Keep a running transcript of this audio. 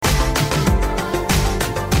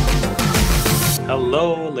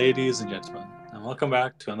Hello, ladies and gentlemen, and welcome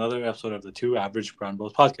back to another episode of the Two Average Brown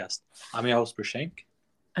Boys podcast. I'm your host, Prashank,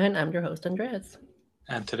 And I'm your host, Andres.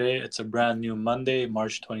 and today it's a brand new Monday,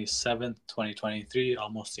 March 27th, 2023,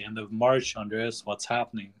 almost the end of March. Andres, what's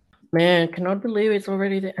happening? Man, cannot believe it's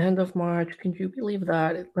already the end of March. Can you believe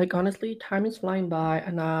that? Like, honestly, time is flying by,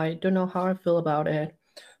 and I don't know how I feel about it.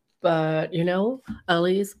 But, at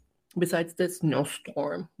least besides this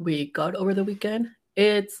snowstorm we got over the weekend,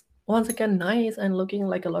 it's once again nice and looking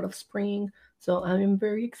like a lot of spring. So I'm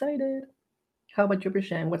very excited. How about you,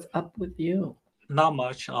 Bishan? What's up with you? Not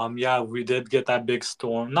much. Yeah, we did get that big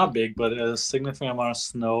storm. Not big, but a significant amount of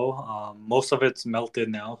snow. Most of it's melted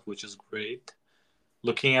now, which is great.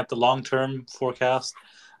 Looking at the long-term forecast,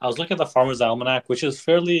 I was looking at the Farmer's Almanac, which is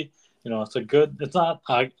fairly, it's a good. It's not.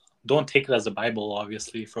 I don't take it as a Bible,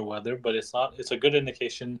 obviously, for weather, but it's not. It's a good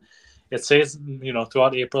indication. It says,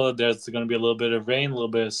 throughout April there's going to be a little bit of rain, a little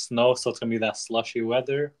bit of snow, so it's going to be that slushy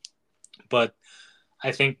weather. But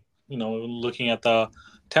I think, looking at the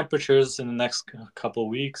temperatures in the next couple of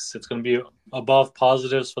weeks, it's going to be above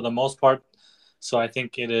positives for the most part. So I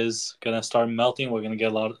think it is going to start melting. We're going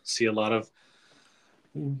to see a lot of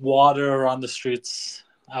water around the streets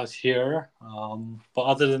out here. But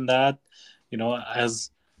other than that,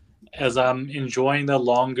 as I'm enjoying the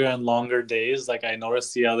longer and longer days, like I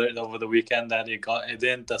noticed over the weekend that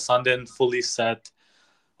the sun didn't fully set,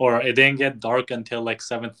 or it didn't get dark until like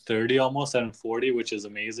 7:30, almost 7:40, which is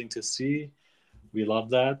amazing to see. We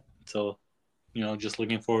love that. So, just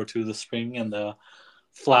looking forward to the spring and the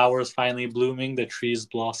flowers finally blooming, the trees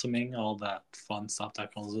blossoming, all that fun stuff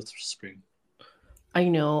that comes with spring. I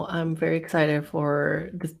know I'm very excited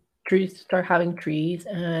for the trees to start having trees,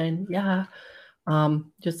 and yeah,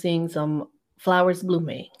 just seeing some flowers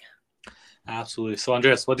blooming. Absolutely. So,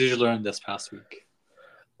 Andreas, what did you learn this past week?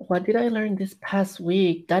 What did I learn this past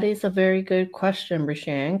week? That is a very good question,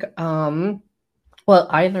 Brishang. Well,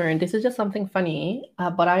 I learned this is just something funny,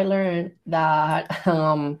 but I learned that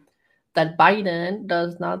that Biden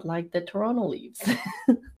does not like the Toronto Leafs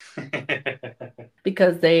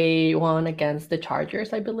because they won against the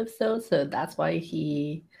Chargers, I believe so. So that's why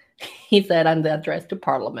he said on the address to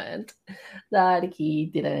Parliament that he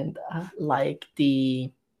didn't like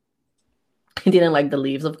the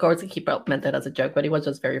Leaves. Of course, he meant it as a joke, but it was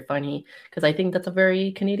just very funny because I think that's a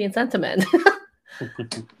very Canadian sentiment.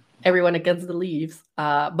 Everyone against the Leaves.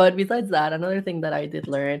 But besides that, another thing that I did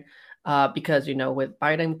learn, because with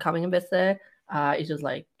Biden coming and visit, it's just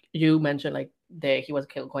like you mentioned, like he was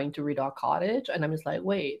going to Rideau Cottage, and I'm just like,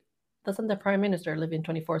 wait, doesn't the Prime Minister live in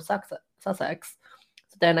 24 Sussex?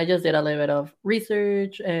 So then I just did a little bit of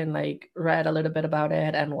research and like read a little bit about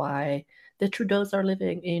it and why the Trudeaus are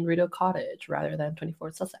living in Rideau Cottage rather than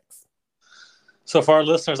 24 Sussex. So for our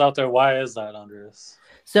listeners out there, why is that, Andreas?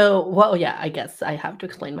 So, well, yeah, I guess I have to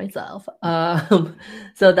explain myself.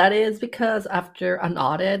 So that is because after an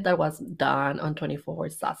audit that was done on 24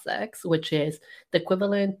 Sussex, which is the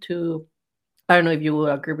equivalent to, I don't know if you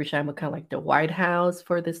would agree with Sham, kind of like the White House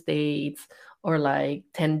for the States or like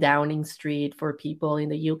 10 Downing Street for people in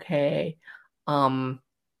the UK.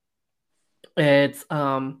 It's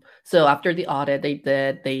so after the audit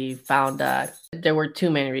they found that there were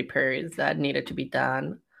too many repairs that needed to be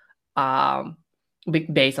done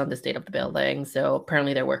based on the state of the building. So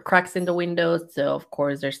apparently there were cracks in the windows, so of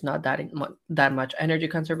course there's not that much energy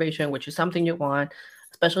conservation, which is something you want,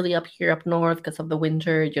 especially up here up north because of the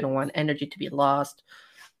winter. You don't want energy to be lost.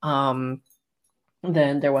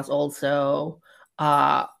 Then there was also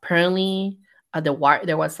apparently there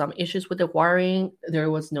was some issues with the wiring.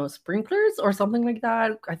 There was no sprinklers or something like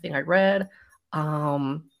that, I think I read.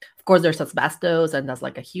 Of course there's asbestos, and that's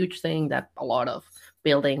like a huge thing that a lot of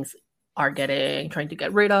buildings are trying to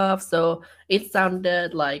get rid of. So it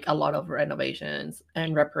sounded like a lot of renovations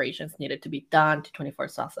and reparations needed to be done to 24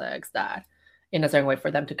 Sussex, that in a certain way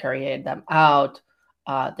for them to carry them out,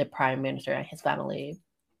 the Prime Minister and his family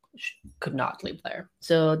could not live there.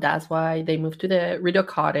 So that's why they moved to the Rideau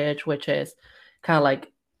Cottage, which is kind of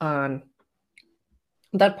like on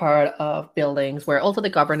that part of buildings where also the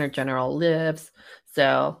Governor General lives.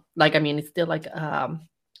 So like, I mean, it's still like a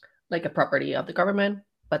property of the government,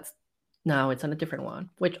 but now it's on a different one,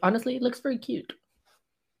 which honestly looks very cute.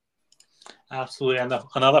 Absolutely. And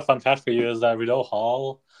another fun fact for you is that Rideau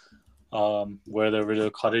Hall, where the Rideau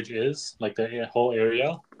Cottage is, like the whole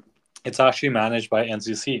area, it's actually managed by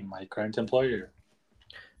NCC, my current employer.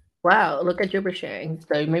 Wow, look at you sharing.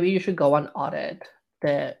 So maybe you should go on audit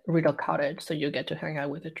the Rideau Cottage so you get to hang out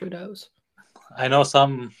with the Trudeaus. I know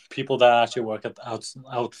some people that actually work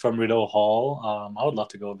out from Rideau Hall. I would love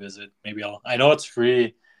to go visit. Maybe I know it's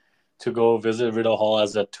free to go visit Rideau Hall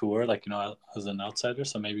as a tour, like, as an outsider.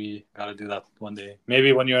 So maybe gotta do that one day.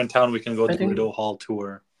 Maybe when you're in town, we can go I to think Rideau Hall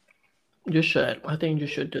tour. you should. I think you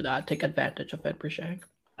should do that. Take advantage of it, Prashant.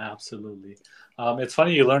 Absolutely. It's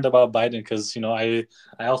funny you learned about Biden because I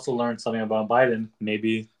also learned something about Biden,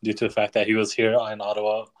 maybe due to the fact that he was here in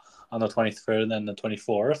Ottawa on the 23rd and the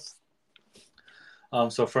 24th.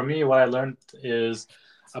 So for me, what I learned is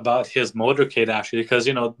about his motorcade, actually, because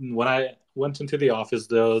when I went into the office,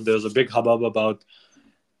 there was a big hubbub about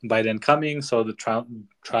Biden coming, so the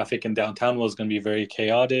traffic in downtown was going to be very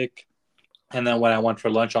chaotic. And then when I went for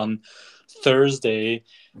lunch on Thursday,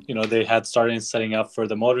 they had started setting up for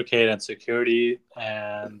the motorcade and security,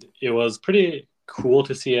 and it was pretty cool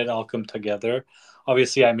to see it all come together.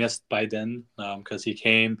 Obviously, I missed Biden because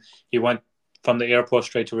he went from the airport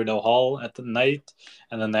straight to Rideau Hall at the night,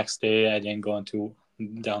 and the next day I didn't go into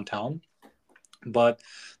downtown. But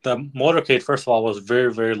the motorcade, first of all, was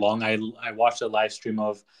very, very long. I watched a live stream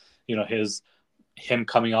of, him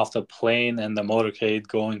coming off the plane and the motorcade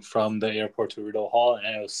going from the airport to Rideau Hall,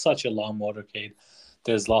 and it was such a long motorcade.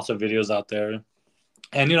 There's lots of videos out there,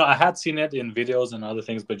 and I had seen it in videos and other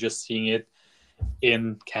things, but just seeing it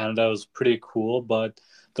in Canada was pretty cool. But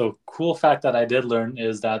the cool fact that I did learn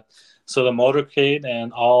is that so the motorcade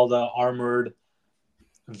and all the armored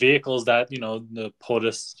vehicles that the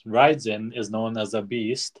POTUS rides in is known as a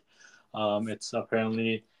beast. It's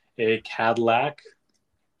apparently a Cadillac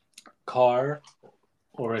car,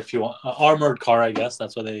 or if you want, armored car, I guess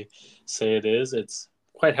that's what they say it is. It's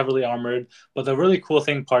quite heavily armored, but the really cool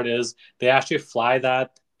part is they actually fly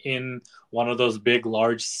that in one of those big,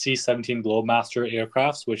 large C-17 Globemaster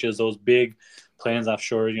aircrafts, which is those big planes I'm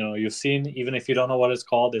sure you've seen. Even if you don't know what it's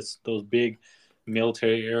called, it's those big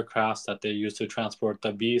military aircrafts that they use to transport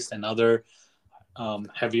the beast and other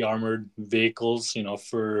heavy armored vehicles,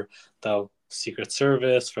 for the Secret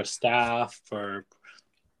Service, for staff, for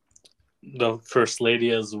the First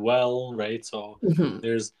Lady as well, right? So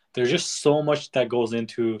there's just so much that goes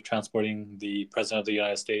into transporting the President of the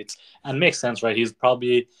United States, and makes sense, right? He's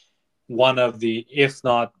probably one of the, if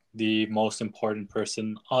not the most important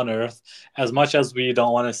person on Earth. As much as we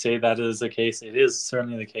don't want to say that is the case, it is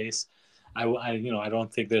certainly the case. I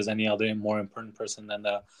don't think there's any other more important person than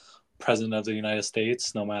the President of the United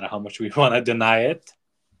States, no matter how much we want to deny it.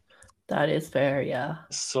 That is fair, yeah.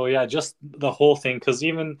 So yeah, just the whole thing, because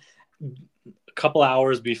even a couple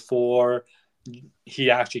hours before he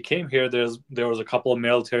actually came here, there was a couple of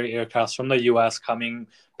military aircrafts from the U.S. coming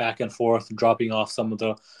back and forth, dropping off some of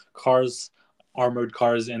the armored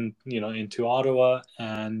cars into Ottawa,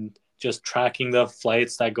 and just tracking the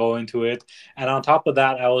flights that go into it. And on top of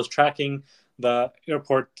that, I was tracking the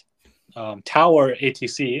airport tower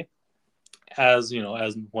ATC, as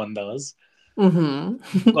one does.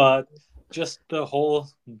 But just the whole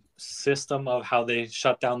system of how they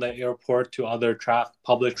shut down the airport to other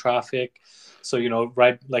public traffic. So,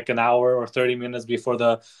 right like an hour or 30 minutes before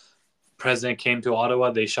the president came to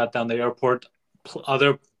Ottawa, they shut down the airport.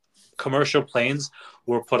 Other commercial planes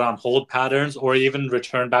were put on hold patterns or even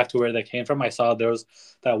returned back to where they came from. I saw there was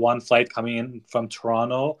that one flight coming in from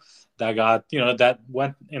Toronto that got, that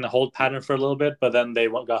went in a hold pattern for a little bit, but then they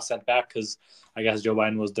got sent back because I guess Joe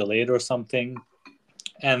Biden was delayed or something.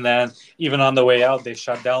 And then even on the way out, they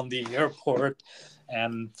shut down the airport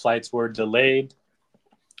and flights were delayed.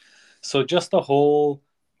 So just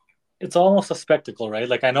it's almost a spectacle, right?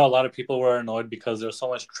 Like, I know a lot of people were annoyed because there's so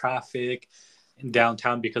much traffic in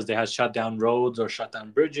downtown because they had shut down roads or shut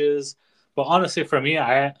down bridges. But honestly, for me,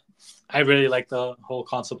 I really like the whole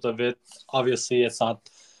concept of it. Obviously, it's not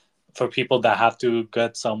for people that have to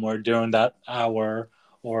get somewhere during that hour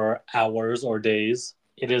or hours or days.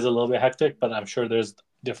 It is a little bit hectic, but I'm sure there's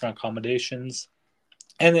different accommodations.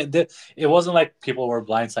 And it wasn't like people were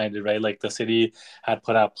blindsided, right? Like, the city had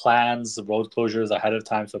put out plans, road closures ahead of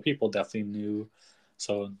time, so people definitely knew.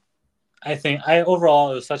 So I think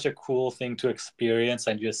overall, it was such a cool thing to experience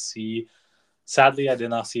and just see. Sadly, I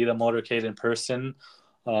did not see the motorcade in person,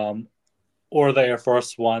 or the Air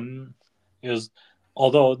Force One.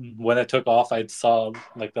 Although when it took off, I saw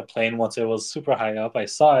like the plane once it was super high up. I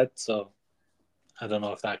saw it, so I don't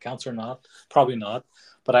know if that counts or not. Probably not.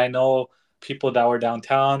 But I know people that were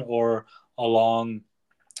downtown or along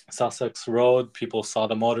Sussex Road, people saw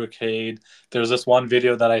the motorcade. There's this one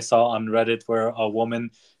video that I saw on Reddit where a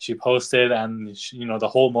woman, she posted, and the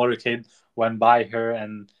whole motorcade went by her,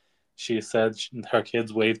 and she said her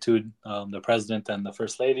kids waved to the president and the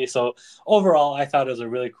first lady. So overall, I thought it was a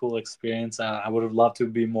really cool experience. I would have loved to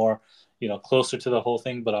be more, closer to the whole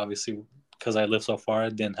thing, but obviously, because I live so far,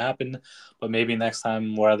 it didn't happen. But maybe next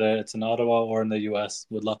time, whether it's in Ottawa or in the U.S.,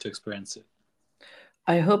 would love to experience it.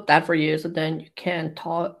 I hope that for you, so then you can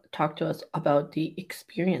talk to us about the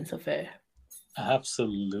experience of it.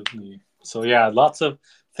 Absolutely. So yeah, lots of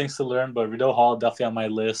things to learn, but Rideau Hall definitely on my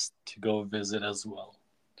list to go visit as well.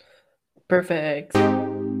 Perfect.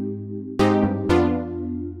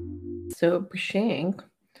 So, Bishang,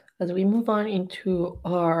 as we move on into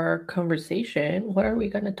our conversation, what are we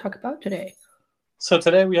going to talk about today? So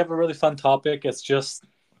today we have a really fun topic. It's just,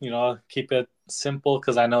 keep it simple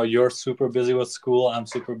because I know you're super busy with school. I'm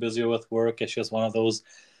super busy with work. It's just one of those,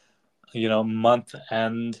 month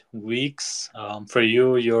end weeks. For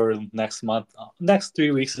you, your next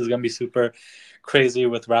 3 weeks is going to be super crazy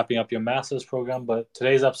with wrapping up your master's program. But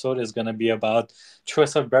today's episode is going to be about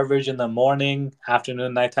choice of beverage in the morning,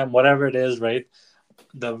 afternoon, nighttime, whatever it is, right?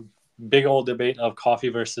 The big old debate of coffee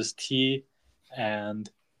versus tea and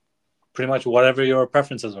pretty much whatever your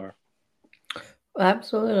preferences are.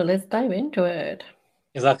 Absolutely. Let's dive into it.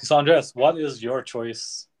 Exactly. So, Andreas, what is your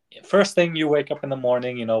choice? First thing you wake up in the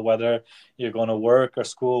morning, whether you're going to work or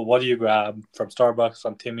school, what do you grab from Starbucks,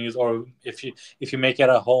 from Timmy's, or if you make it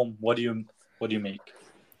at home, what do you make?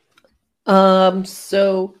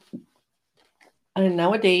 So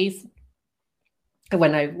nowadays,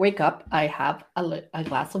 when I wake up, I have a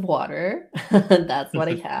glass of water. That's what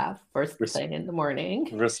I have first thing in the morning.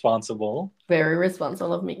 Responsible. Very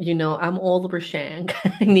responsible of me. I'm old Brashang.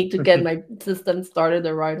 I need to get my system started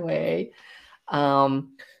the right way.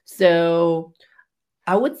 So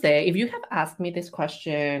I would say if you have asked me this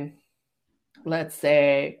question, let's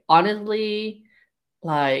say honestly,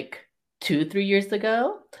 like 2-3 years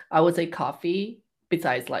ago, I would say coffee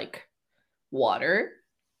besides like water.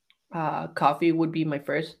 Coffee would be my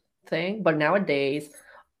first thing, but nowadays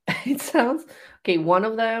it sounds okay. One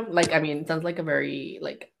of them, it sounds like a very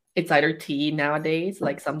like it's either tea nowadays,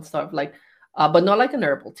 like some stuff like, but not like an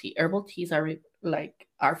herbal tea. Herbal teas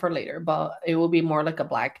are for later, but it will be more like a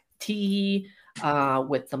black tea,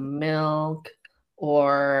 with some milk,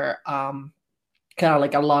 or kind of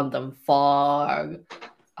like a London fog,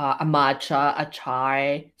 a matcha, a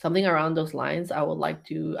chai, something around those lines. I would like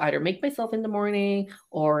to either make myself in the morning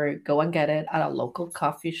or go and get it at a local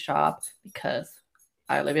coffee shop because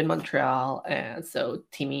I live in Montreal, and so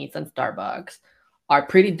Timmy's and Starbucks are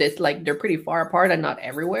they're pretty far apart and not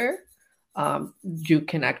everywhere. You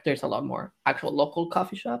connect. There's a lot more actual local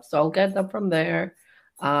coffee shops, so I'll get them from there.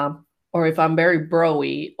 Or if I'm very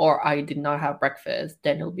broy or I did not have breakfast,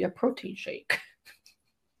 then it'll be a protein shake.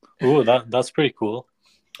 Ooh, that's pretty cool.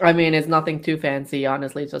 I mean, it's nothing too fancy.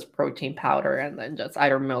 Honestly, it's just protein powder and then just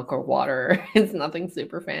either milk or water. It's nothing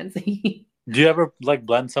super fancy. Do you ever like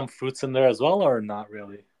blend some fruits in there as well, or not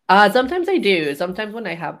really? Sometimes I do. Sometimes when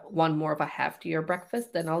I have one more of a heftier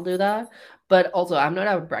breakfast, then I'll do that. But also, I'm not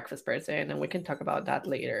a breakfast person, and we can talk about that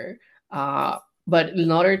later. But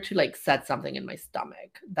in order to like set something in my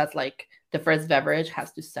stomach, that's like the first beverage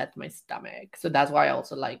has to set my stomach. So that's why I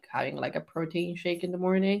also like having like a protein shake in the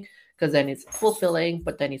morning because then it's fulfilling,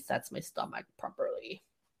 but then it sets my stomach properly.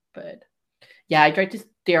 But yeah, I try to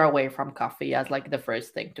steer away from coffee as like the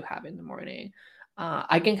first thing to have in the morning.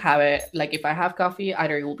 I can have it like if I have coffee,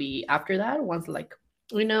 either it will be after that, once like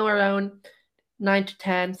around 9 to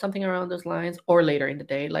 10, something around those lines, or later in the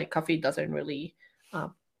day. Like coffee doesn't really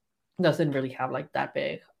have like that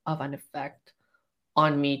big of an effect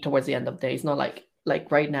on me towards the end of the day. It's not like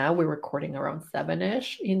right now we're recording around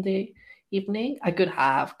 7ish in the evening. I could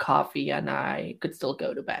have coffee and I could still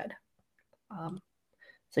go to bed.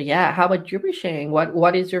 So yeah, how about you, Bishang?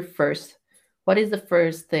 What is the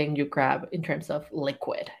first thing you grab in terms of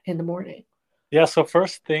liquid in the morning? Yeah, so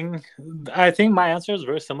first thing, I think my answer is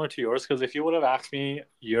very similar to yours because if you would have asked me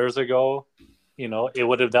years ago, it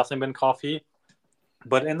would have definitely been coffee.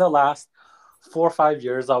 But in the last 4 or 5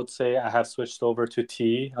 years, I would say I have switched over to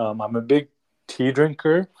tea. I'm a big tea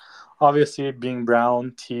drinker. Obviously, being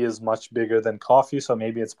brown, tea is much bigger than coffee, so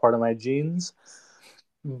maybe it's part of my genes.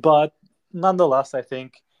 But nonetheless, I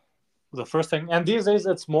think the first thing, and these days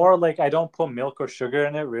it's more like I don't put milk or sugar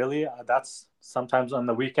in it really. That's sometimes on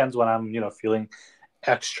the weekends when I'm feeling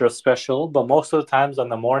extra special, but most of the times on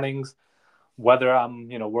the mornings, whether I'm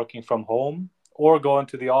working from home or going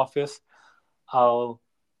to the office, I'll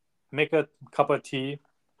make a cup of tea,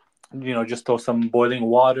 just throw some boiling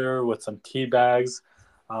water with some tea bags.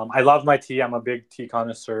 I love my tea. I'm a big tea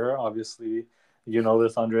connoisseur, obviously. You know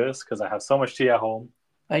this, Andres, because I have so much tea at home.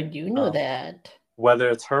 I do know that. Whether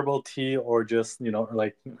it's herbal tea or just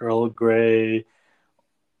like Earl Grey,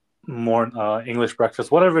 more English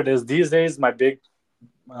breakfast, whatever it is. These days, my big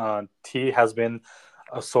tea has been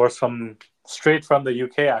a source from straight from the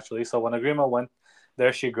UK actually. So when Agrima went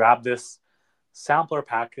there, she grabbed this sampler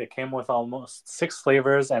pack. It came with almost 6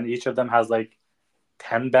 flavors, and each of them has like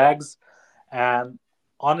 10 bags. And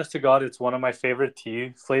honest to God, it's one of my favorite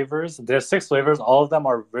tea flavors. There's 6 flavors. All of them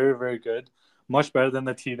are very, very good. Much better than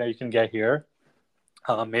the tea that you can get here.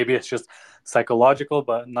 Maybe it's just psychological,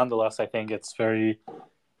 but nonetheless, I think it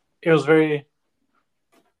was very,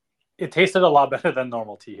 it tasted a lot better than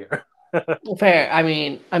normal tea here.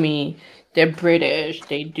 Fair. They're British.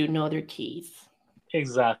 They do know their teas.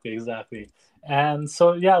 Exactly, exactly. And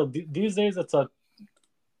so, yeah, these days it's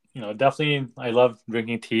definitely I love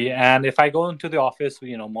drinking tea. And if I go into the office,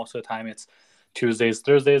 most of the time it's Tuesdays,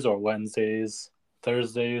 Thursdays, or Wednesdays,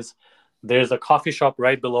 Thursdays. There's a coffee shop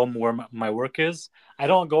right below where my work is. I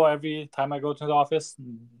don't go every time I go to the office.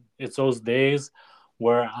 It's those days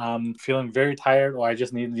where I'm feeling very tired or I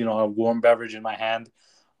just need, a warm beverage in my hand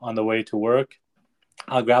on the way to work.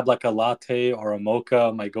 I'll grab like a latte or a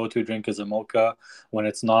mocha. My go-to drink is a mocha when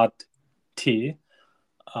it's not tea.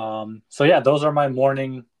 So yeah, those are my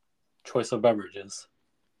morning choice of beverages.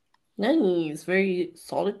 Nice. Very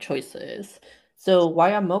solid choices. So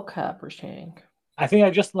why a mocha, Pershing? I think I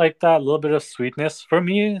just like that little bit of sweetness for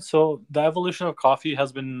me. So the evolution of coffee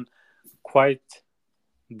has been quite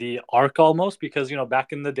the arc almost because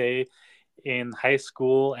back in the day in high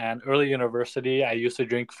school and early university I used to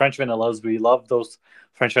drink French vanillas. We love those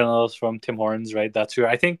French vanillas from Tim Hortons, right? That's true.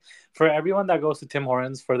 I think for everyone that goes to Tim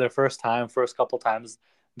Hortons for their first couple times,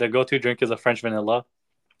 their go-to drink is a French vanilla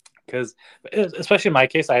because especially in my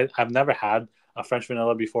case I've never had a French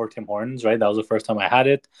vanilla before Tim Hortons, right? That was the first time I had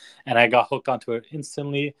it and I got hooked onto it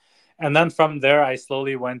instantly. And then from there I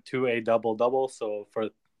slowly went to a double double. So for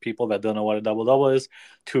people that don't know what a double double is,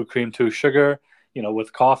 2 cream 2 sugar,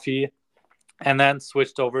 with coffee, and then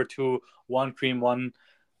switched over to 1 cream 1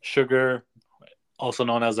 sugar, also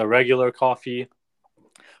known as a regular coffee.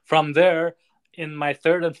 From there, in my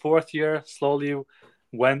third and fourth year, slowly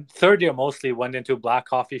went third year mostly went into black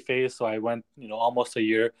coffee phase. So I went, almost a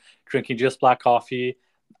year drinking just black coffee.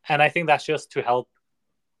 And I think that's just to help.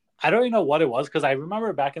 I don't even know what it was because I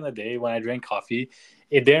remember back in the day when I drank coffee,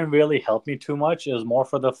 it didn't really help me too much. It was more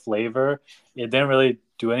for the flavor. It didn't really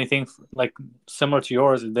do anything like similar to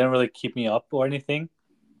yours. It didn't really keep me up or anything.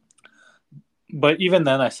 But even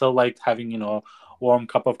then, I still liked having a warm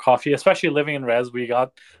cup of coffee. Especially living in res, we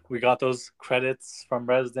got those credits from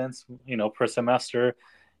residents, per semester.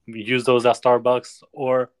 We use those at Starbucks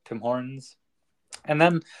or Tim Hortons. And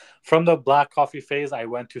then from the black coffee phase, I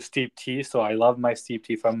went to steep tea. So I love my steep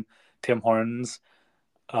tea from Tim Hortons.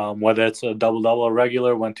 Whether it's a double double or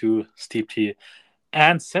regular, went to steep tea.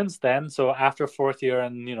 And since then, so after fourth year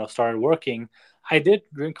and started working, I did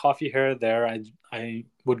drink coffee here and there. I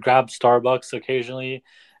would grab Starbucks occasionally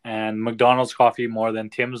and McDonald's coffee more than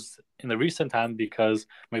Tim's in the recent time because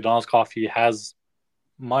McDonald's coffee has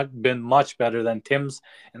been much better than Tim's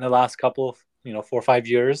in the last couple of 4 or 5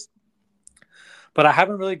 years. But I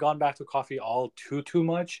haven't really gone back to coffee all too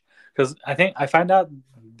much because I think I find out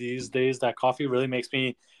these days that coffee really makes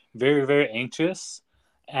me very, very anxious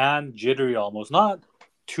and jittery almost. Not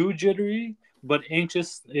too jittery, but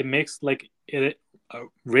anxious. It makes like it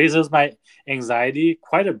raises my anxiety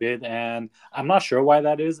quite a bit, and I'm not sure why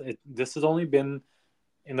that is. This has only been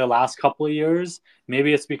in the last couple of years.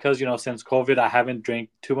 Maybe it's because since COVID, I haven't drank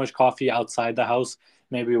too much coffee outside the house,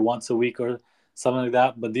 maybe once a week or something like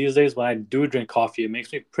that. But these days, when I do drink coffee, it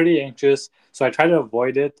makes me pretty anxious, so I try to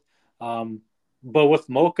avoid it. But with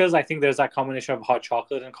mochas, I think there's that combination of hot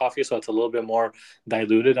chocolate and coffee, so it's a little bit more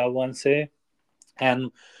diluted, I want to say.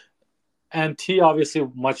 And tea, obviously,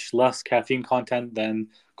 much less caffeine content than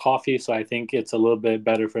coffee, so I think it's a little bit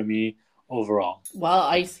better for me overall. Well,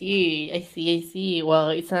 I see. Well,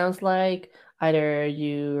 it sounds like either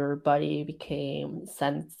your body became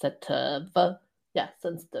sensitive, yeah,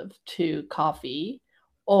 sensitive to coffee,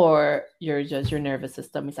 or your nervous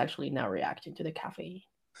system is actually now reacting to the caffeine.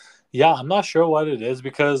 Yeah, I'm not sure what it is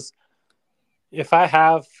because if I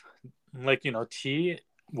have like tea,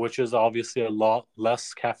 which is obviously a lot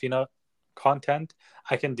less caffeine content,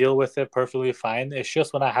 I can deal with it perfectly fine. It's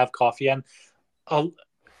just when I have coffee and uh,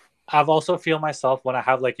 I've also feel myself when I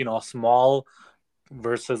have like a small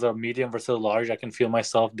versus a medium versus a large, I can feel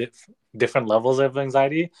myself different levels of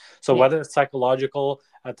anxiety. So Yeah. whether it's psychological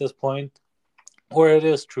at this point or it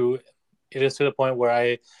is true, it is to the point where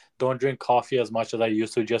I don't drink coffee as much as I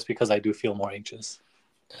used to just because I do feel more anxious.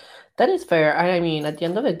 That is fair. At the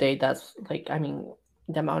end of the day, that's like,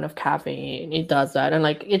 the amount of caffeine, it does that. And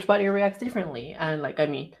like, each body reacts differently. And like,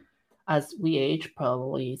 as we age,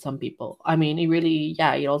 probably some people, it really,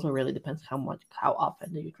 yeah, it also really depends how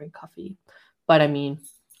often do you drink coffee. But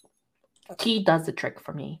tea does the trick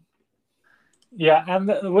for me. Yeah,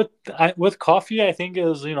 and with coffee, I think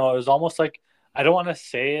is is almost like I don't want to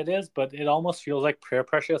say it is, but it almost feels like peer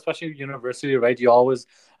pressure, especially university, right? You always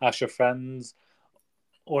ask your friends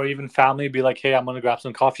or even family, be like, "Hey, I'm gonna grab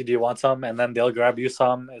some coffee. Do you want some?" And then they'll grab you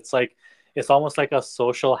some. It's like it's almost like a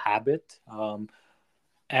social habit.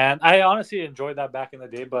 And I honestly enjoyed that back in the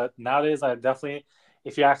day, but nowadays I definitely,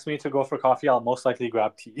 if you ask me to go for coffee, I'll most likely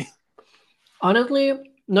grab tea. Honestly,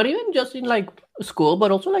 not even just in like school,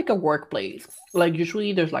 but also like a workplace. Like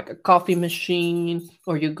usually there's like a coffee machine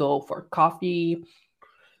or you go for coffee.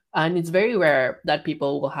 And it's very rare that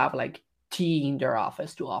people will have like tea in their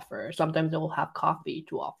office to offer. Sometimes they will have coffee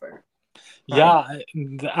to offer, right?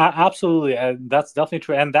 Yeah, absolutely, and that's definitely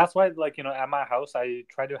true. And that's why, like at my house, I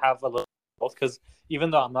try to have a little both because even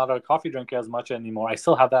though I'm not a coffee drinker as much anymore, I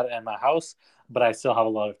still have that in my house, but I still have a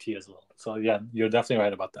lot of tea as well. So yeah, you're definitely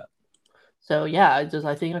right about that. So yeah, it's just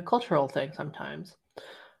I think a cultural thing sometimes.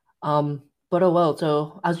 Um, but oh well.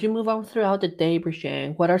 So as you move on throughout the day,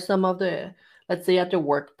 Brian, what are some of the, let's say at the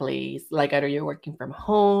workplace, like either you're working from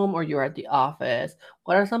home or you're at the office.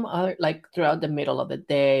 What are some other like throughout the middle of the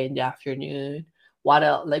day in the afternoon? What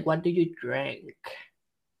else? Like what do you drink?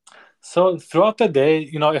 So throughout the day,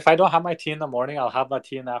 if I don't have my tea in the morning, I'll have my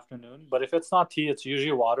tea in the afternoon. But if it's not tea, it's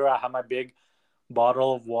usually water. I have my big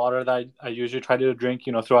bottle of water that I usually try to drink,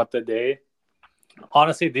 throughout the day.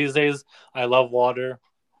 Honestly, these days, I love water.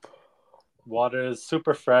 Water is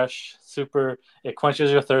super fresh, super, it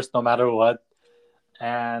quenches your thirst no matter what.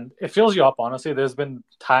 And it fills you up, honestly. There's been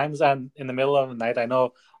times, and in the middle of the night, I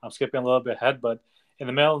know I'm skipping a little bit ahead, but in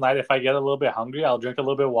the middle of the night, if I get a little bit hungry, I'll drink a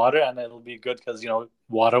little bit of water and it'll be good because,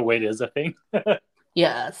 water weight is a thing.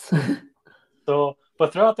 Yes. So,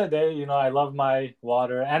 but throughout the day, I love my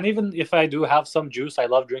water. And even if I do have some juice, I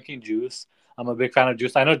love drinking juice. I'm a big fan of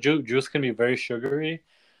juice. I know juice can be very sugary,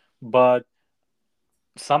 but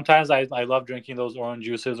sometimes I love drinking those orange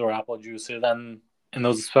juices or apple juices. And in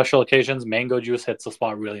those special occasions, mango juice hits the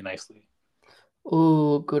spot really nicely.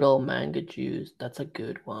 Ooh, good old mango juice. That's a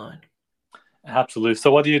good one. Absolutely.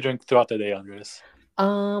 So, what do you drink throughout the day, Andres?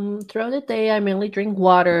 Throughout the day, I mainly drink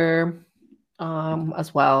water,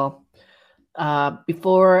 as well.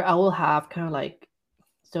 Before I will have kind of like,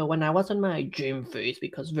 so when I was on my gym phase,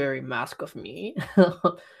 because very mask of me,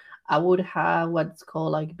 I would have what's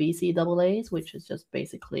called like BCAAs, which is just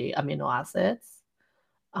basically amino acids.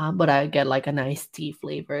 But I get like a nice tea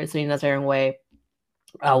flavor. So in a certain way,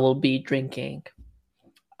 I will be drinking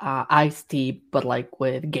iced tea, but like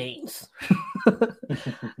with gains.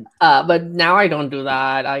 But now I don't do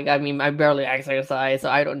that. I mean, I barely exercise, so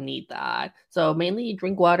I don't need that. So mainly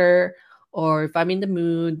drink water, or if I'm in the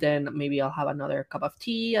mood, then maybe I'll have another cup of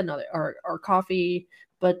tea, another or coffee.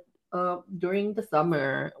 But during the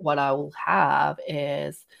summer, what I will have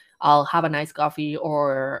is I'll have a nice coffee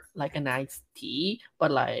or like a nice tea, but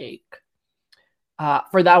like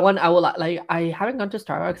for that one, I will like I haven't gone to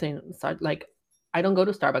Starbucks and start like I don't go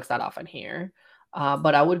to Starbucks that often here.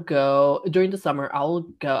 But I would go during the summer. I'll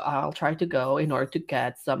go. I'll try to go in order to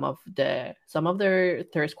get some of their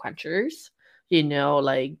thirst quenchers. You know,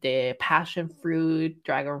 like the passion fruit,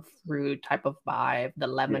 dragon fruit type of vibe, the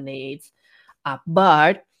Yeah. lemonades.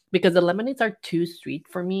 But because the lemonades are too sweet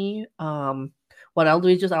for me, what I'll do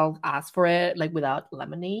is just I'll ask for it like without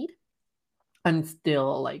lemonade and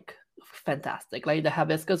still like fantastic. Like the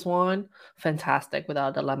hibiscus one, fantastic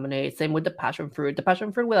without the lemonade. Same with the passion fruit. The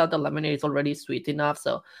passion fruit without the lemonade is already sweet enough,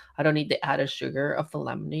 so I don't need the added sugar of the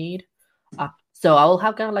lemonade. So I will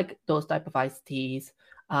have kind of like those type of iced teas.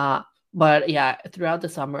 Uh, but yeah, throughout the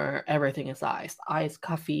summer, everything is iced. Iced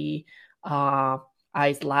coffee, uh,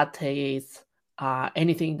 iced lattes,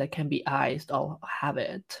 anything that can be iced, I'll have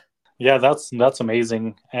it. Yeah, that's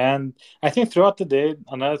amazing. And I think throughout the day,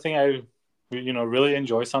 another thing I really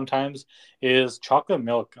enjoy sometimes is chocolate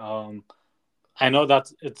milk. I know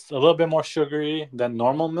that it's a little bit more sugary than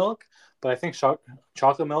normal milk, but I think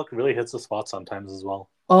chocolate milk really hits the spot sometimes as well.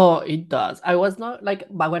 Oh, it does. I was not like,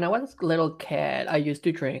 but when I was a little kid, I used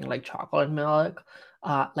to drink like chocolate milk,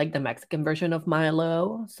 like the Mexican version of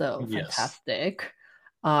Milo. So Yes. fantastic.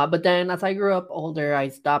 But then as I grew up older, I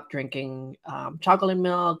stopped drinking chocolate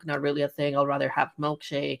milk. Not really a thing. I'll rather have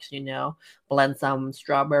milkshakes, blend some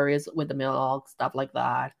strawberries with the milk, stuff like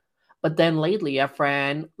that. But then lately, a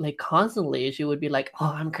friend, like constantly, she would be like,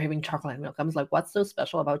 "Oh, I'm craving chocolate milk." I was like, "What's so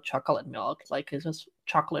special about chocolate milk? Like, it's just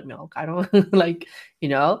chocolate milk. I don't like, you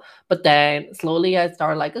know." But then slowly, I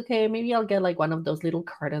started like, okay, maybe I'll get like one of those little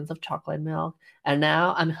cartons of chocolate milk, and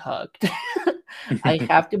now I'm hooked. I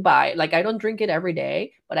have to buy like I don't drink it every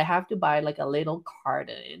day, but I have to buy like a little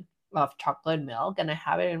carton of chocolate milk, and I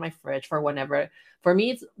have it in my fridge for whenever. For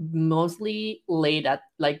me, it's mostly late at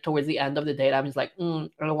like towards the end of the day. I'm just like,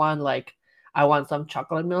 I want some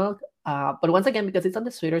chocolate milk. But once again, because it's on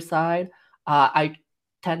the sweeter side, I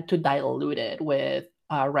tend to dilute it with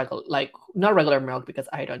regular, like not regular milk because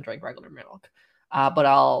I don't drink regular milk. But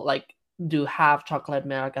I'll like do half chocolate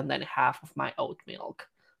milk and then half of my oat milk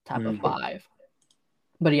type of Mm. vibe.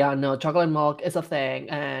 But yeah, no, chocolate milk is a thing,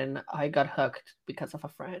 and I got hooked because of a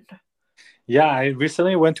friend. Yeah, I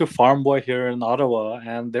recently went to Farm Boy here in Ottawa,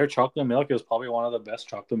 and their chocolate milk is probably one of the best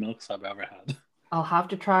chocolate milks I've ever had. I'll have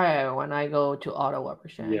to try it when I go to Ottawa,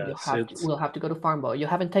 Prashant. Yes, We'll have to go to Farm Boy. You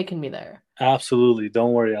haven't taken me there. absolutely.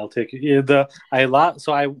 Don't worry, I'll take it. Yeah,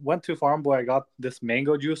 so I went to Farm Boy. I got this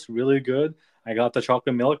mango juice, really good. I got the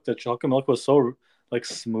chocolate milk. The chocolate milk was so like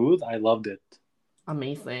smooth. I loved it.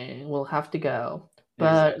 Amazing. We'll have to go.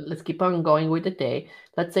 But Exactly. let's keep on going with the day.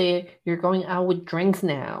 Let's say you're going out with drinks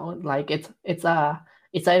now. Like it's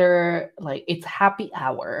either like it's happy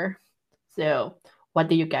hour. So what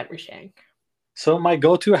do you get, Rishang? So my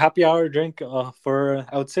go-to happy hour drink for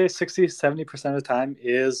I would say 60-70% of the time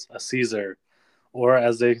is a Caesar, or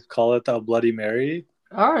as they call it, a Bloody Mary.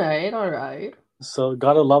 All right, all right. So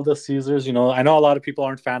gotta love the Caesars. I know a lot of people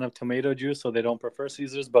aren't fan of tomato juice, so they don't prefer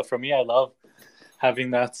Caesars. But for me, I love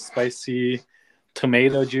having that spicy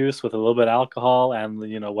tomato juice with a little bit of alcohol and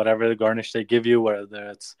whatever the garnish they give you, whether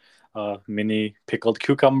it's mini pickled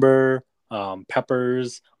cucumber,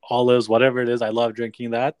 peppers, olives, whatever it is. I love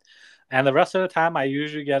drinking that. And the rest of the time, I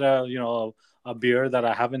usually get a beer that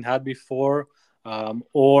I haven't had before,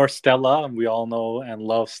 or Stella. And we all know and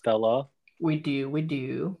love Stella. We do, we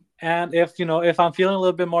do. And if I'm feeling a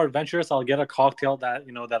little bit more adventurous, I'll get a cocktail that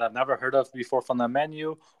I've never heard of before from the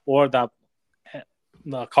menu, or that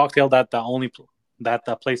the cocktail that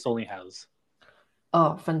the place only has.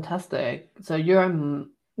 Oh, fantastic. So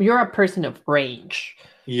you're a person of range.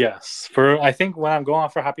 Yes, I think when I'm going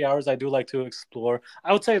out for happy hours, I do like to explore.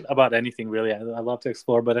 I would say about anything really. I love to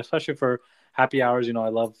explore, but especially for happy hours, I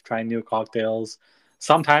love trying new cocktails.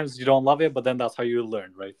 Sometimes you don't love it, but then that's how you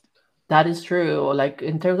learn, right? That is true. Like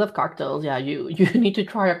in terms of cocktails, yeah, you need to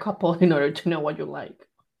try a couple in order to know what you like.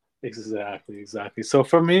 Exactly, exactly. So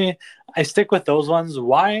for me, I stick with those ones.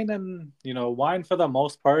 Wine and wine for the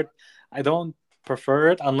most part, I don't prefer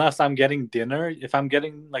it unless I'm getting dinner. If I'm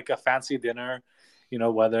getting like a fancy dinner,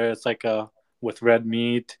 whether it's like a with red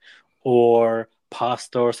meat or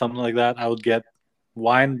pasta or something like that, I would get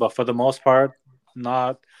wine. But for the most part,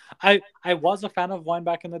 not. I was a fan of wine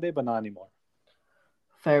back in the day, but not anymore.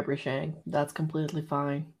 Fair, Brishang. That's completely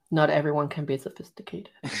fine. Not everyone can be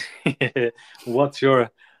sophisticated. What's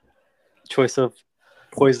your choice of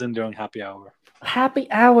poison during happy hour? Happy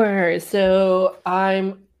hour. So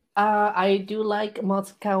I do like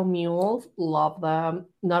Moscow mules. Love them.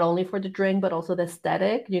 Not only for the drink, but also the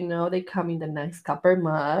aesthetic. They come in the nice copper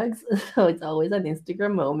mugs. So it's always an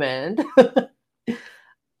Instagram moment.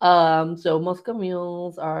 So Moscow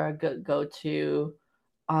mules are a good go-to.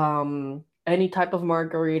 Any type of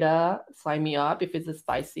margarita, sign me up. If it's a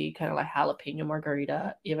spicy, kind of like jalapeno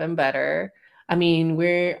margarita, even better. I'm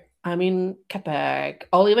in Quebec,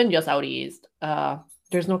 or even just out east.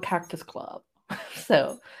 There's no Cactus Club.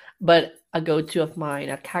 So, but a go-to of mine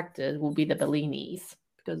at Cactus will be the Bellinis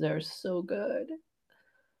because they're so good.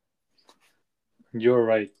 You're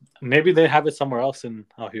right. Maybe they have it somewhere else in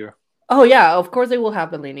out here. Oh yeah, of course they will have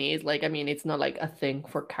Bellinis. Like, it's not like a thing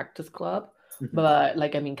for Cactus Club, Mhm. but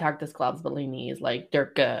like, Cactus Club's Bellinis, like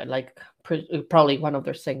they're good. Like, probably one of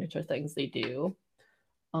their signature things they do.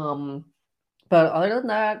 Um, but other than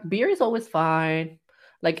that, beer is always fine.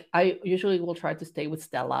 Like, I usually will try to stay with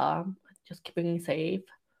Stella, just keeping it safe.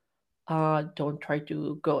 Don't try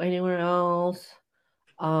to go anywhere else.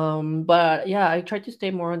 But yeah, I try to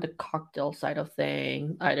stay more on the cocktail side of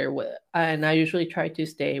things, and I usually try to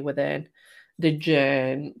stay within the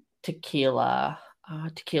gin, tequila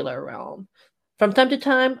realm. From time to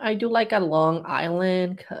time, I do like a Long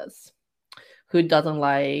Island because who doesn't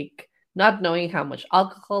like not knowing how much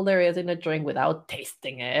alcohol there is in a drink without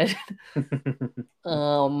tasting it?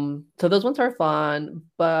 So those ones are fun,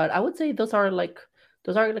 but I would say those are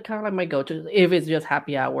kind of like my go-to if it's just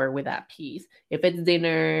happy hour with that piece. If it's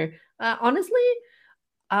dinner, honestly,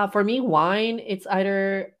 for me, wine, it's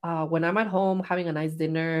either when I'm at home having a nice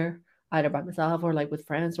dinner, either by myself or like with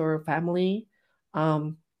friends or family,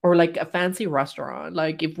 or like a fancy restaurant.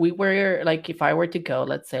 Like if I were to go,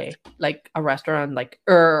 let's say, like a restaurant like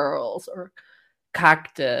Earl's or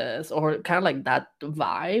Cactus or kind of like that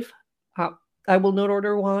vibe, uh, I will not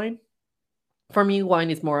order wine. For me, wine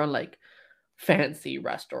is more on like fancy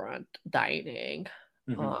restaurant dining.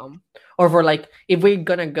 Mhm. Um, or for like if we're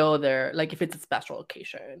gonna go there, like if it's a special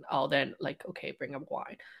occasion, I'll then like okay, bring up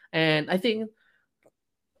wine. And I think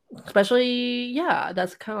Especially, yeah,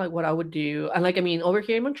 that's kind of like what I would do. And like, I mean, over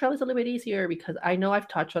here in Montreal is a little bit easier because I know I've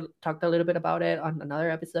talked a little bit about it on another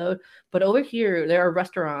episode. But over here, there are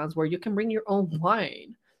restaurants where you can bring your own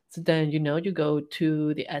wine. So then, you go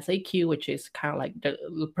to the SAQ, which is kind of like the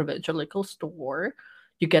provincial liquor store.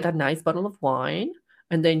 You get a nice bottle of wine,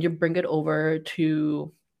 and then you bring it over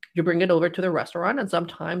to the restaurant. And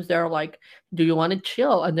sometimes they're like, "Do you want to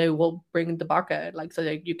chill?" And they will bring the bucket, like so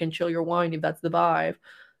that you can chill your wine if that's the vibe.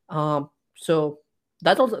 So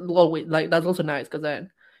that's also like that's also nice because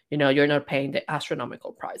then you're not paying the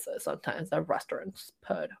astronomical prices sometimes that restaurants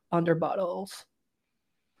put on their bottles.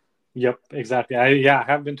 Yep, exactly. I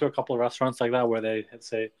have been to a couple of restaurants like that where they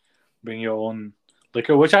say bring your own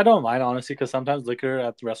liquor, which I don't mind honestly, because sometimes liquor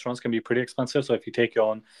at restaurants can be pretty expensive. So if you take your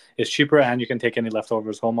own, it's cheaper, and you can take any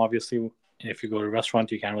leftovers home. Obviously, if you go to a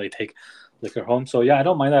restaurant, you can't really take liquor home. So yeah, I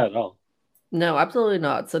don't mind that at all. No, absolutely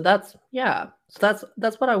not. So that's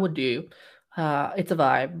what I would do. It's a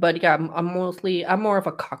vibe, but yeah, I'm more of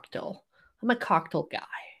a cocktail. I'm a cocktail guy.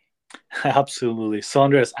 Absolutely. So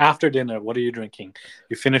Andres, after dinner, what are you drinking?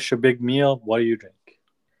 You finish a big meal. What do you drink?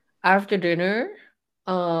 After dinner,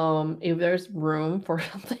 if there's room for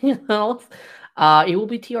something else, it will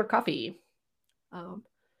be tea or coffee. Um,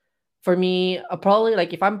 for me, probably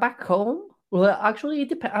like if I'm back home, well, actually, it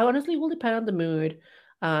depends. Honestly, it will depend on the mood,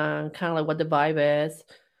 kind of like what the vibe is.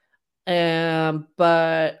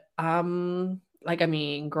 But like I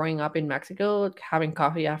mean, growing up in Mexico, having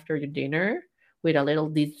coffee after your dinner with a little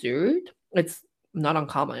dessert, it's not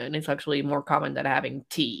uncommon. It's actually more common than having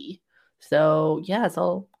tea. So yeah,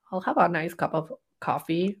 so I'll have a nice cup of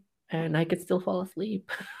coffee and I could still fall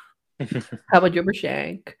asleep. How about you,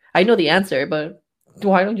 Shank? I know the answer, but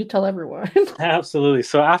why don't you tell everyone? Absolutely.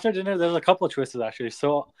 So after dinner, there's a couple of choices actually.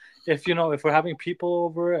 So if we're having people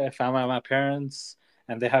over, if I'm at my parents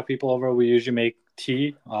and they have people over, we usually make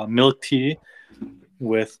tea, milk tea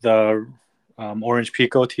with the orange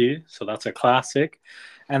pico tea. So that's a classic.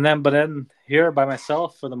 But then here by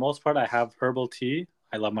myself, for the most part, I have herbal tea.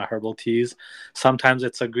 I love my herbal teas. Sometimes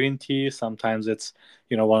it's a green tea. Sometimes it's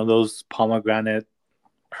one of those pomegranate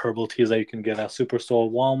herbal teas that you can get at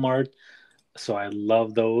Superstore, Walmart. So I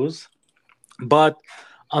love those. But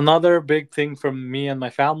another big thing for me and my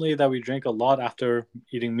family that we drink a lot after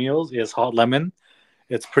eating meals is hot lemon.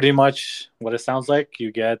 It's pretty much what it sounds like.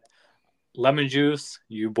 You get lemon juice,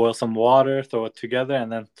 you boil some water, throw it together,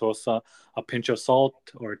 and then throw a pinch of salt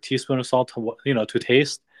or a teaspoon of salt, to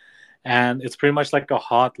taste. And it's pretty much like a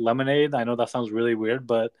hot lemonade. I know that sounds really weird,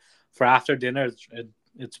 but for after dinner,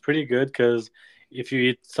 it's pretty good because if you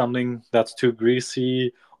eat something that's too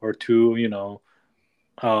greasy or too,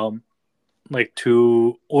 um, like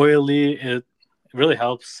too oily, it really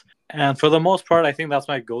helps. And for the most part, I think that's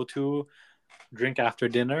my go-to drink after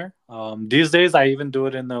dinner. These days, I even do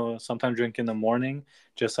it sometimes drink in the morning,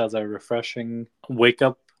 just as a refreshing wake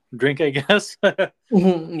up drink, I guess. Yeah,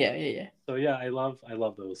 yeah, yeah. So yeah, I love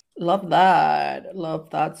those. Love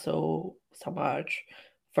that so much.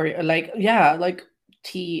 For like, yeah, like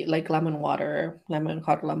tea, like lemon water,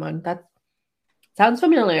 hot lemon. That sounds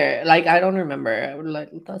familiar. Like I don't remember.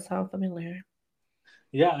 Like that sounds familiar.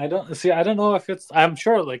 Yeah, I don't know if I'm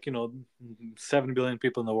sure, like, 7 billion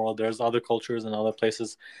people in the world, there's other cultures and other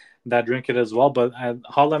places that drink it as well. But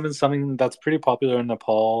hot lemon is something that's pretty popular in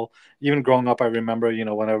Nepal. Even growing up, I remember,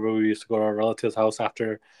 whenever we used to go to our relative's house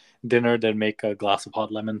after dinner, they'd make a glass of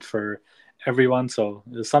hot lemon for everyone. So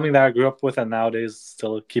it's something that I grew up with, and nowadays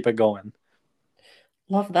still keep it going.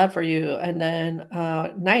 Love that for you. And then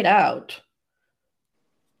night out.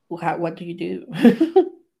 What do you do?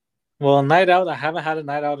 Well, night out, I haven't had a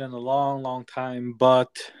night out in a long, long time, but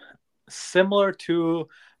similar to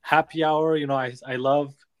happy hour, I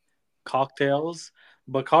love cocktails,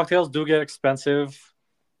 but cocktails do get expensive.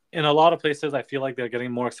 In a lot of places, I feel like they're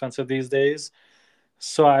getting more expensive these days.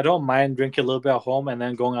 So I don't mind drinking a little bit at home and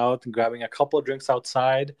then going out and grabbing a couple of drinks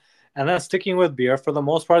outside and then sticking with beer. For the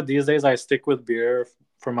most part, these days, I stick with beer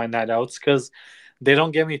for my night outs because they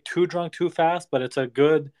don't get me too drunk too fast, but it's a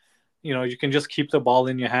good, you can just keep the ball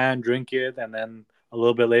in your hand, drink it, and then a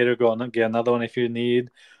little bit later go and get another one if you need.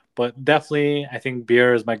 But definitely, I think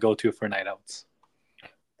beer is my go-to for night outs.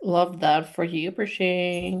 Love that for you,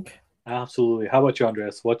 Prashing. Absolutely. How about you,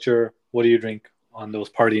 Andres? What do you drink on those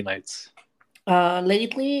party nights?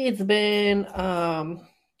 Lately it's been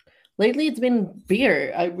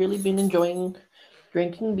beer. I've really been enjoying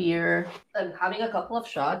drinking beer and having a couple of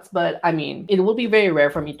shots, but I mean, it will be very rare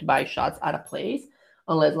for me to buy shots at a place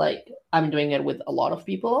unless like I'm doing it with a lot of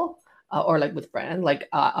people. Or like with friends, like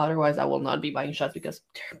otherwise I will not be buying shots because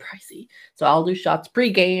they're pricey. So I'll do shots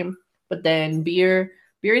pre-game, but then beer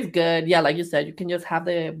Beer is good. Yeah, like you said, you can just have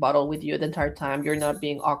the bottle with you the entire time. You're not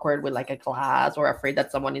being awkward with like a glass or afraid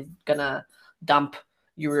that someone is gonna dump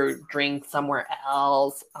your drink somewhere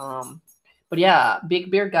else. But yeah,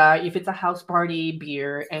 big beer guy. If it's a house party,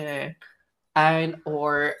 beer and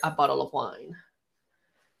or a bottle of wine.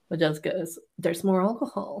 But just because there's more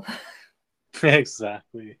alcohol.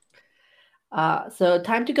 Exactly. So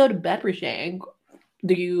time to go to bed, Rishang.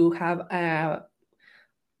 Do you have a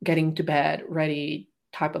getting to bed ready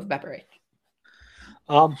type of beverage?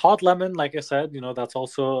 Hot lemon, like I said, that's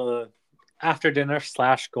also after dinner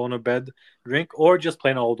 / going to bed drink, or just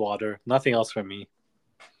plain old water. Nothing else for me.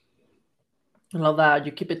 I love that.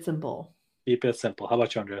 You keep it simple. Keep it simple. How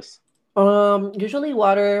about you, Andres? Usually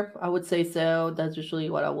water, I would say so. That's usually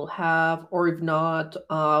what I will have. Or if not,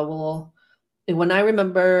 will when I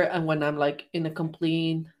remember and when I'm like in a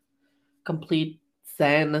complete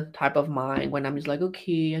zen type of mind, when I'm just like,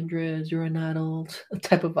 okay, Andres, you're an adult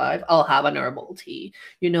type of vibe, I'll have an herbal tea.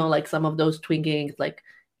 Like some of those twingings, like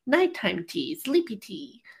nighttime tea, sleepy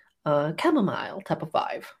tea, chamomile type of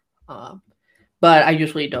vibe. Um, but I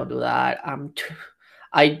usually don't do that.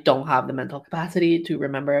 I don't have the mental capacity to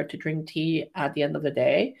remember to drink tea at the end of the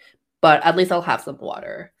day, but at least I'll have some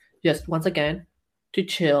water. Just once again, to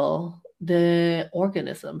chill the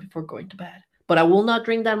organism before going to bed. But I will not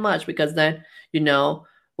drink that much because then,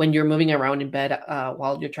 when you're moving around in bed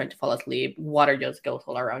while you're trying to fall asleep, water just goes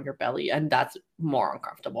all around your belly, and that's more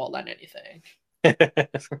uncomfortable than anything.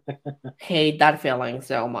 Hate that feeling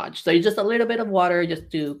so much. So just a little bit of water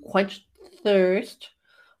just to quench thirst.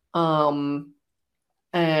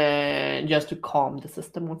 And just to calm the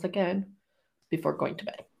system once again before going to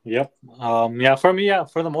bed. Yep. Yeah, for me,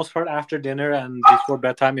 for the most part, after dinner and before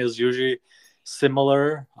bedtime is usually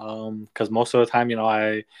similar. Because most of the time,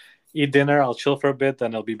 I eat dinner, I'll chill for a bit,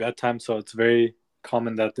 then it'll be bedtime. So it's very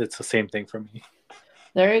common that it's the same thing for me.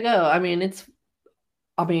 There you go. I mean,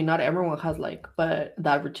 not everyone has but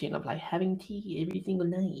that routine of having tea every single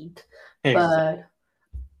night. Exactly. But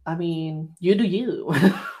I mean, you do you.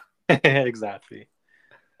 Exactly.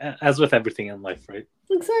 As with everything in life, right?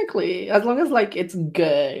 Exactly. As long as it's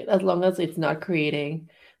good, as long as it's not creating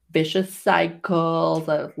vicious cycles,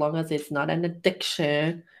 as long as it's not an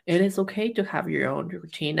addiction, it is okay to have your own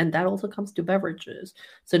routine. And that also comes to beverages.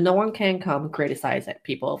 So no one can come criticize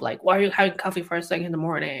people of why are you having coffee first thing in the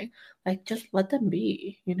morning? Just let them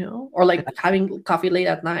be, or having coffee late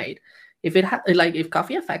at night. If if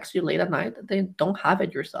coffee affects you late at night, then don't have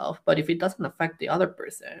it yourself. But if it doesn't affect the other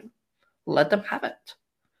person, let them have it.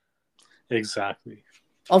 Exactly.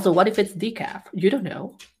 Also, what if it's decaf? You don't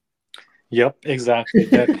know. Yep, exactly.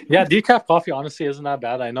 Yeah, decaf coffee honestly isn't that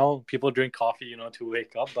bad. I know people drink coffee, to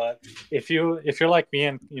wake up, but if you're like me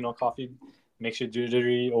and coffee makes you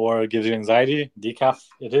jittery or gives you anxiety, decaf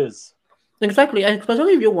it is. Exactly, and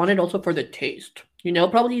especially if you want it also for the taste.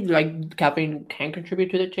 Probably caffeine can contribute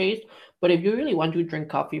to the taste, but if you really want to drink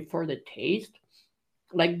coffee for the taste,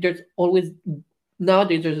 there's always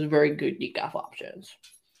nowadays there's very good decaf options.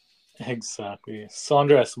 Exactly. So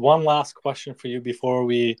Andres, one last question for you before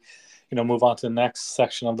we move on to the next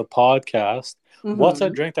section of the podcast. Mm-hmm. What's a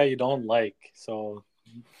drink that you don't like? So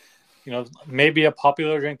maybe a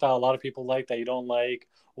popular drink that a lot of people like that you don't like,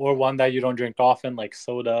 or one that you don't drink often, like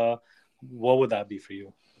soda. What would that be for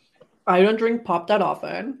you? I don't drink pop that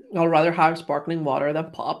often. I'll rather have sparkling water than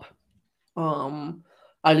pop.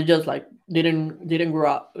 I just didn't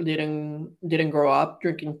grow up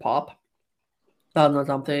drinking pop. That's not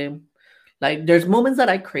something there's moments that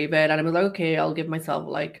I crave it and I'm like, okay, I'll give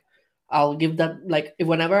myself I'll give that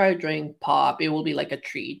whenever I drink pop, it will be a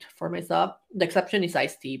treat for myself. The exception is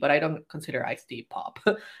iced tea, but I don't consider iced tea pop,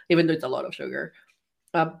 even though it's a lot of sugar.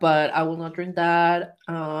 But I will not drink that.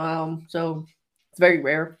 So it's very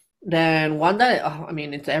rare. Then one that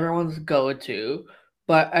it's everyone's go-to,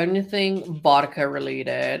 but anything vodka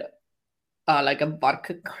related, like a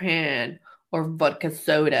vodka cran or vodka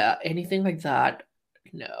soda, anything like that,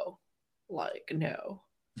 no. No.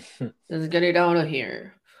 Let's get it out of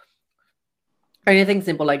here. Anything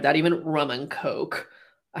simple like that, even rum and coke.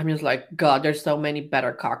 I'm just God, there's so many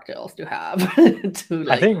better cocktails to have.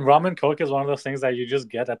 I think rum and coke is one of those things that you just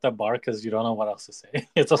get at the bar because you don't know what else to say.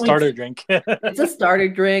 It's a starter drink. It's a starter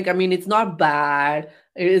drink. It's not bad.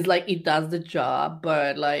 It is it does the job,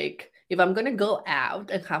 but if I'm gonna go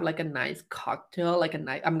out and have a nice cocktail,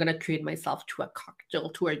 I'm gonna treat myself to a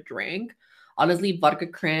cocktail, to a drink. Honestly, vodka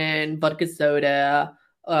cran, vodka soda,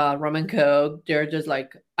 rum and coke, they're just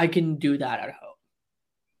I can do that at home.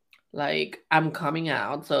 I'm coming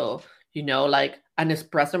out, so an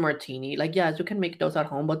espresso martini, yes, you can make those at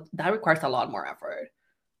home, but that requires a lot more effort,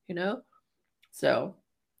 so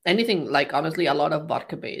anything like honestly, a lot of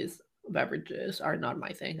vodka based beverages are not my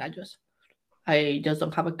thing. I just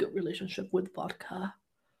don't have a good relationship with vodka.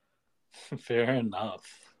 Fair enough.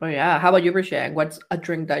 Oh yeah, how about you, Rishang? What's a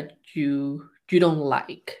drink that you don't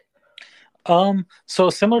like? So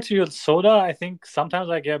similar to your soda, I think sometimes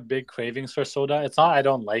I get big cravings for soda. It's not I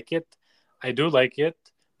don't like it. I do like it,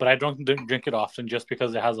 but I don't drink it often just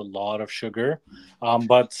because it has a lot of sugar.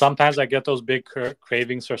 But sometimes I get those big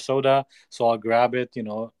cravings for soda, so I'll grab it,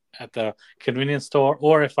 at the convenience store,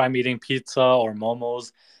 or if I'm eating pizza or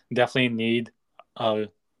momos, definitely need a,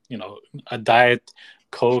 a diet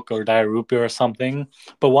Coke or diet root beer or something.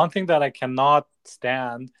 But one thing that I cannot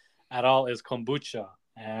stand at all is kombucha.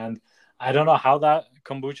 And I don't know how that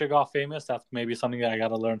kombucha got famous. That's maybe something that I got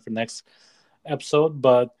to learn for next episode.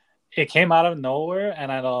 But it came out of nowhere,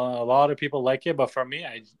 and I know a lot of people like it. But for me,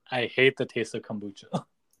 I hate the taste of kombucha.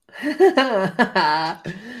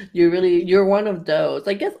 You're one of those.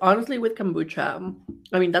 I guess honestly with kombucha,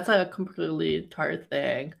 I mean that's a completely entire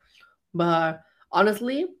thing. But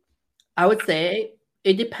honestly, I would say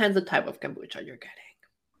it depends the type of kombucha you're getting.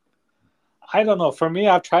 I don't know. For me,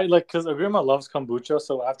 I've tried because Agrima loves kombucha,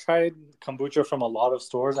 so I've tried kombucha from a lot of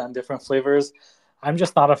stores and different flavors. I'm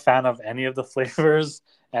just not a fan of any of the flavors.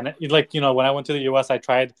 And when I went to the US, I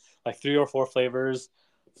tried like 3 or 4 flavors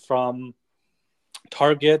from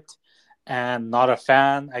Target, and not a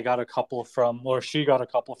fan. I got a couple from, or she got a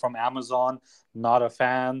couple from Amazon, not a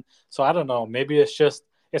fan. So I don't know. Maybe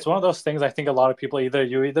it's one of those things. I think a lot of people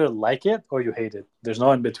you either like it or you hate it. There's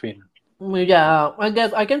no in between. Yeah, I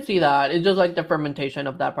guess I can see that. It's just like the fermentation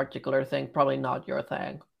of that particular thing, probably not your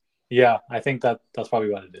thing. Yeah, I think that's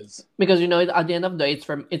probably what it is. Because at the end of the day,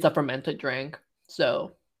 it's a fermented drink,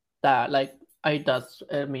 so that like I does.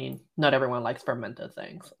 I mean, not everyone likes fermented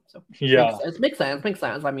things, so Yeah. makes sense. Makes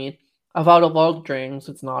sense. I mean, out of all drinks,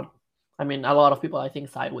 it's not. I mean, a lot of people I think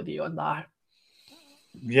side with you on that.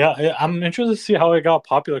 Yeah, I'm interested to see how it got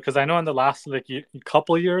popular because I know in the last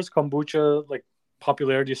couple of years, kombucha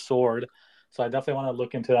popularity soared. So I definitely want to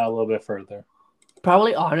look into that a little bit further.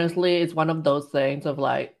 Probably, honestly, it's one of those things of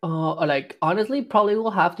like, oh, like honestly, probably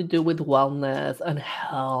will have to do with wellness and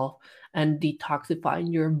health and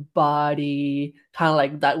detoxifying your body, kind of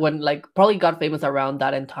like that. When like probably got famous around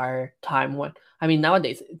that entire time. When I mean,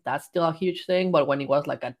 nowadays that's still a huge thing, but when it was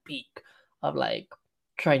like at peak of like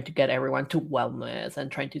trying to get everyone to wellness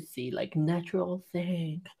and trying to see like natural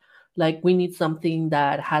things. Like we need something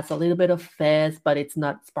that has a little bit of fizz, but it's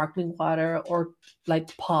not sparkling water or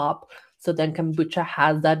like pop, so then kombucha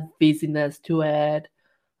has that fizziness to it.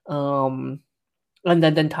 Um, and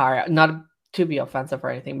then the entire, not to be offensive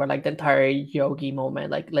or anything, but like the entire yogi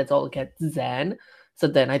moment, like let's all get zen. So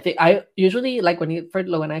then I think I usually like when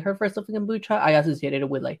I heard first of kombucha, I associated it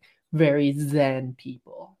with like very zen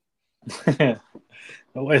people.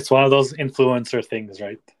 It's one of those influencer things,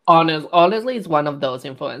 right? Honestly, it's one of those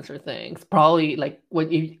influencer things. Probably like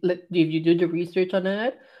if you do the research on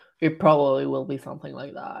it, it probably will be something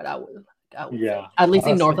like that. I would say Yeah, at least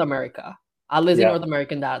in North honestly. America. At least in Yeah, North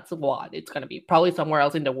America, that's what it's gonna be. Probably somewhere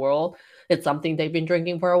else in the world, it's something they've been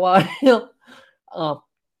drinking for a while. uh,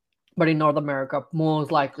 but in North America,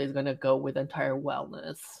 most likely is gonna go with entire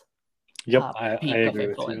wellness yep, I peak of agree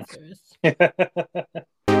with you. influencers.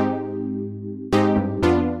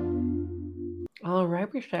 All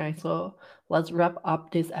right, Rishai. So let's wrap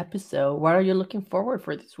up this episode. What are you looking forward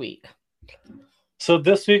for this week? So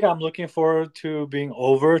this week I'm looking forward to being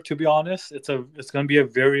over, to be honest. It's going to be a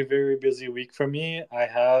very, very busy week for me. I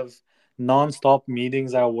have nonstop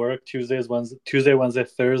meetings at work Tuesday, Wednesday,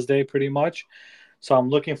 Thursday pretty much. So I'm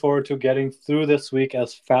looking forward to getting through this week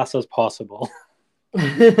as fast as possible.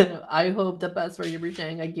 I hope the best for you,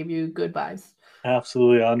 Rishang. I give you good vibes.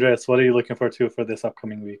 Absolutely. Andres, what are you looking forward to for this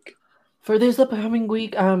upcoming week? For this upcoming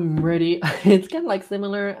week, I'm ready. It's kind of like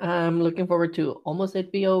similar. I'm looking forward to almost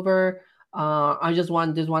it be over. I just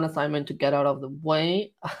want this one assignment to get out of the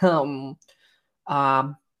way. Um,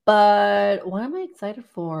 um, but what am I excited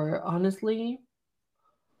for? Honestly,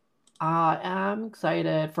 I am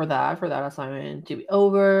excited for that assignment to be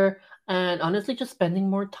over. And honestly, just spending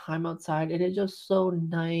more time outside. It is just so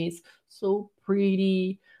nice, so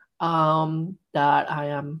pretty. That I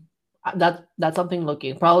am that's something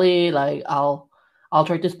looking. Probably like I'll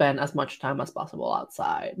try to spend as much time as possible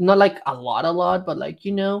outside. Not like a lot, but like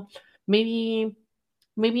maybe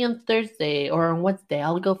maybe on Thursday or on Wednesday,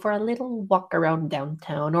 I'll go for a little walk around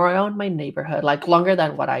downtown or around my neighborhood, like longer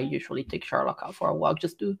than what I usually take Sherlock out for a walk,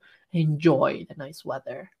 just to enjoy the nice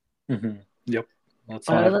weather. Mm-hmm. Yep, that's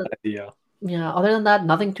not Other a than, bad idea. yeah, other than that,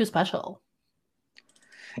 nothing too special.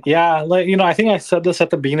 Yeah, I think I said this at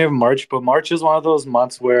the beginning of March, but March is one of those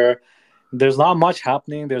months where there's not much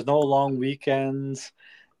happening. There's no long weekends.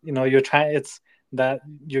 You're trying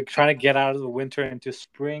to get out of the winter into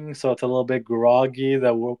spring, so it's a little bit groggy.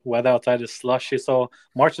 The weather outside is slushy. So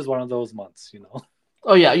March is one of those months.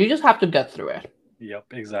 Oh yeah, you just have to get through it. Yep,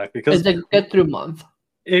 exactly. It's a get through month.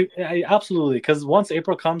 Absolutely, because once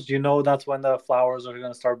April comes, that's when the flowers are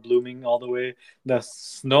going to start blooming all the way. The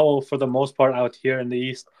snow, for the most part, out here in the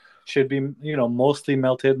east should be, mostly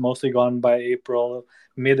melted, mostly gone by April,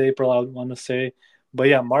 mid-April, I would want to say. But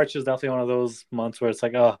yeah, March is definitely one of those months where it's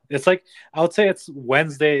like, I would say it's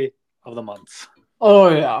Wednesday of the month. Oh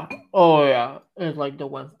yeah, it's like the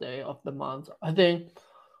Wednesday of the month. I think,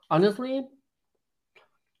 honestly,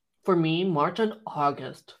 for me, March and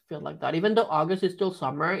August feel like that. Even though August is still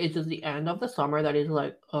summer, it's just the end of the summer that is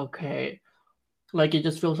like, okay. Like, it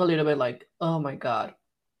just feels a little bit like, oh my God.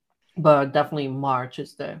 But definitely March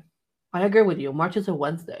is I agree with you. March is a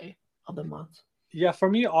Wednesday of the month. Yeah, for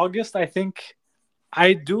me, August, I think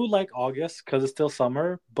I do like August because it's still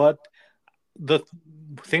summer. But the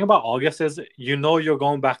thing about August is, you're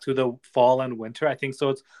going back to the fall and winter. I think so.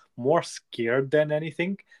 It's more scared than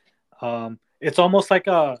anything. It's almost like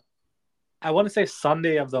I want to say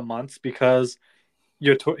Sunday of the month because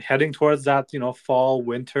you're heading towards that, fall,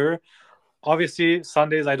 winter. Obviously,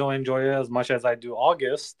 Sundays I don't enjoy it as much as I do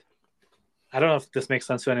August. I don't know if this makes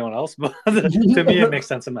sense to anyone else, but to me, it makes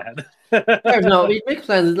sense in my head. No, it makes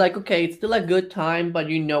sense. It's like, okay, it's still a good time, but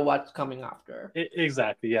you know what's coming after.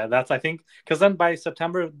 Exactly. Yeah, that's, I think, because then by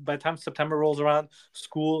the time September rolls around,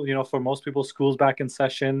 school, for most people, school's back in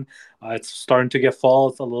session. It's starting to get fall.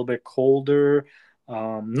 It's a little bit colder.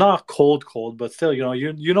 Not cold, but still,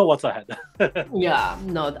 you know what's ahead. Yeah,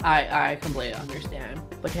 no, I completely understand.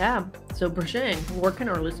 But yeah, so Bershing, where can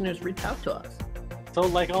our listeners reach out to us? So,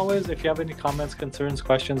 like always, if you have any comments, concerns,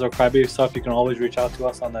 questions, or crybaby stuff, you can always reach out to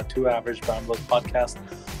us on the Two Average Brown Boys podcast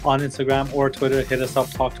on Instagram or Twitter. Hit us up,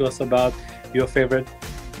 talk to us about your favorite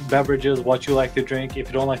beverages, what you like to drink. If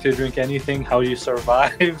you don't like to drink anything, how you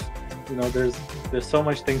survive. There's so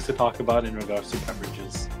much things to talk about in regards to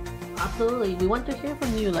beverages. Absolutely. We want to hear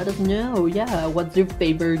from you. Let us know. Yeah, what's your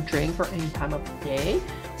favorite drink for any time of day?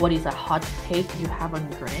 What is a hot take you have on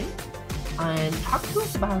drink? And talk to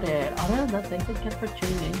us about it. Other than that, thanks again for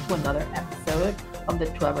tuning in to another episode of the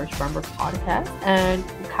Two Average Brown Boys podcast. And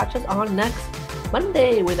catch us on next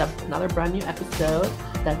Monday with another brand new episode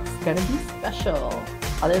that's gonna be special.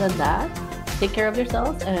 Other than that, take care of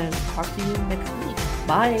yourselves and talk to you next week.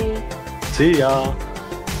 Bye. See ya.